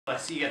I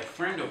see you got a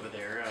friend over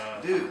there.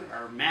 Dude.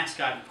 Our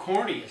mascot,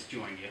 Corny, has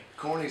joined you.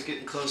 Corny's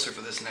getting closer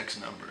for this next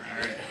number. All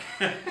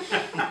right.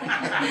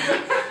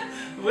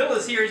 Will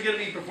is here. He's going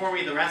to be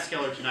performing at the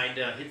Rathskeller tonight.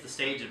 Hit the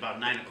stage at about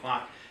 9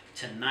 o'clock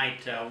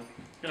tonight. Going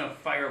to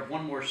fire up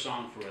one more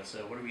song for us.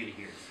 What are we going to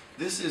hear?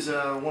 This is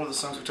one of the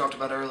songs we talked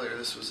about earlier.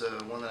 This was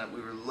one that we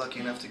were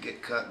lucky enough to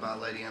get cut by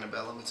Lady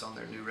Antebellum. It's on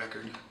their new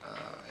record,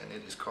 and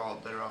it is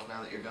called Better Off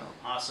Now That You're Gone.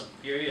 Awesome.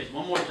 Here he is.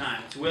 One more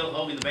time. It's Will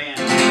Hoge, the band.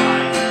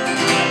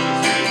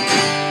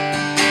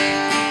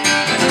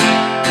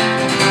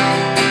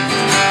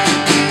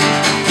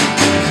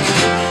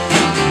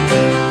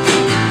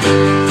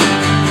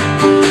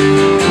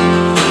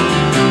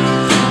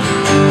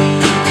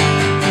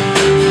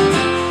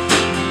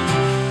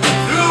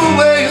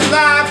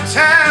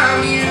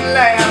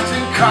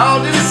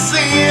 Called it a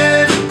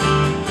sin.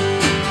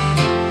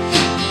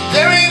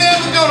 There ain't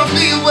ever gonna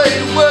be a way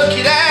to work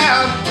it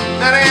out,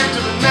 not after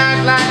a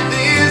night like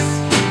this.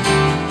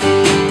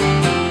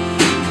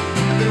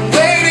 I've been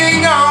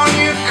waiting on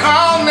your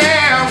call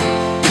now,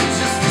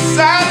 just the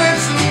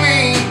silence of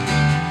me.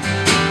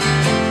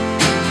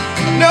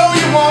 I know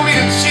you want me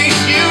to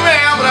chase you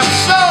around, but I'm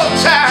so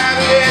tired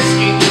of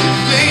asking you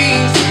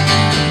things.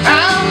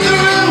 I'm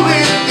through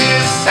with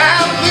this.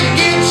 I'll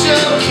forget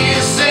your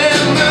kiss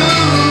and move.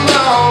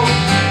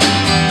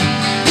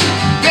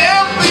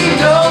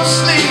 No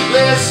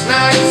sleepless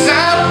nights,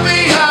 I'll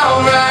be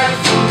alright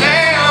from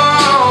now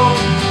on.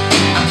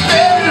 I'm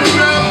better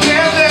off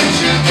now that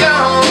you're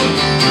gone.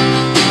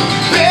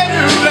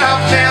 Better off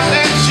now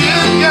that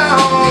you're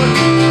gone.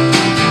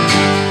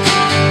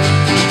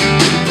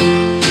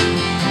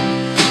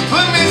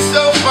 Put me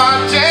so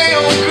far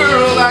down,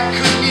 girl, I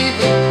couldn't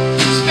even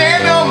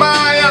stand on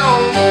my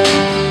own.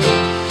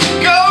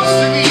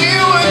 Ghost of you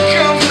would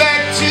come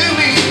back to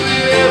me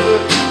whenever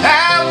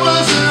I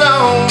was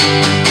alone.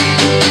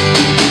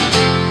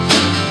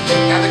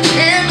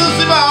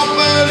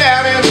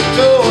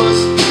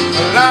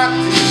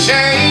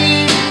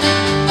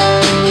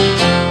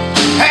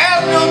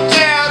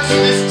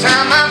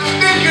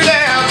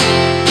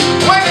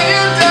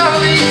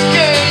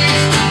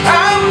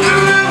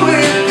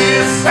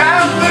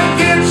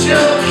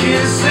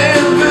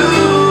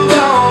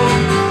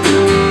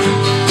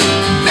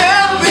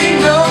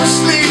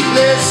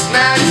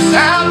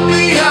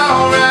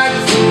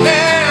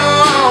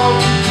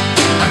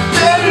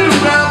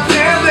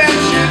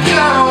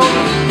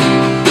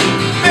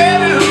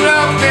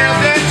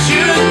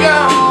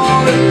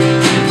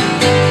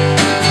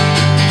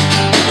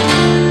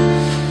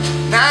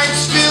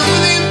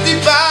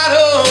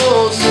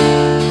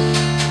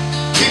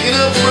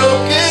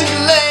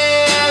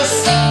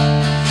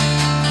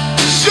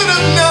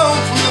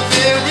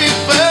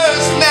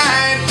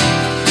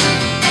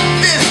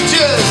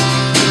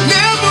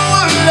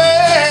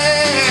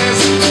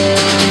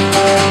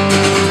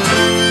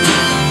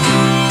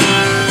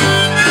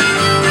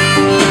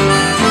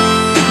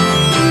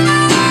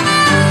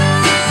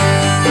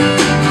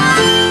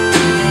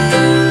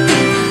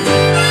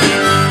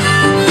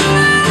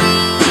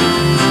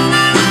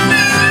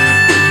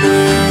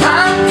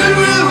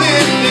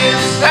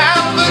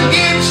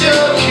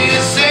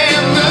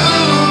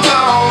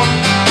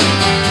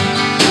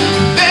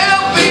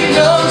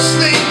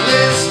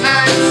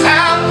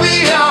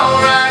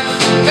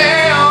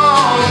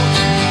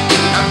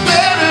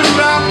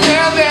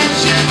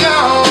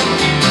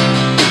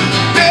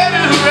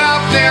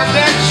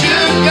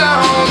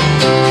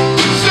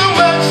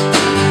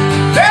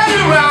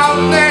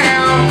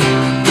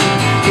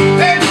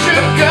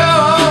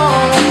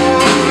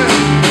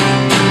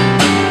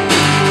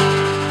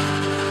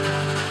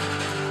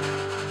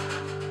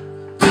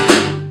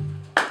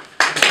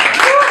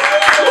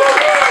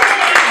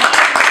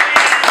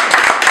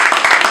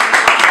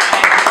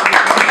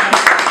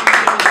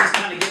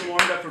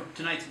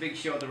 Big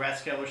show at the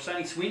Rathskeller.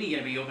 Sonny Sweeney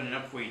going to be opening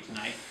up for you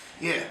tonight.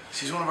 Yeah,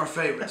 she's one of our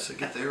favorites, so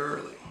get there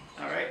early.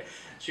 All right.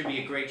 Should be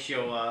a great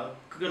show.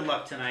 Good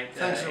luck tonight.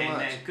 Thanks so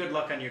much. And good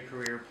luck on your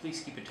career.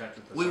 Please keep in touch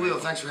with us. We will.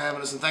 Thanks for having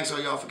us, and thanks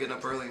all y'all for getting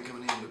up early and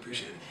coming in. We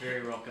appreciate it.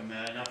 Very welcome.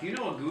 Now, if you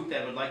know a group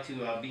that would like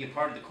to be a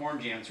part of the KORN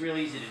Jam, it's real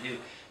easy to do.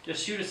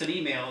 Just shoot us an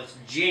email. It's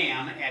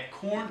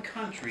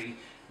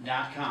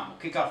jam@korncountry.com. We'll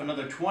kick off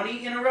another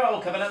 20 in a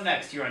row coming up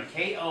next here on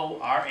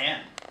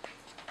KORN.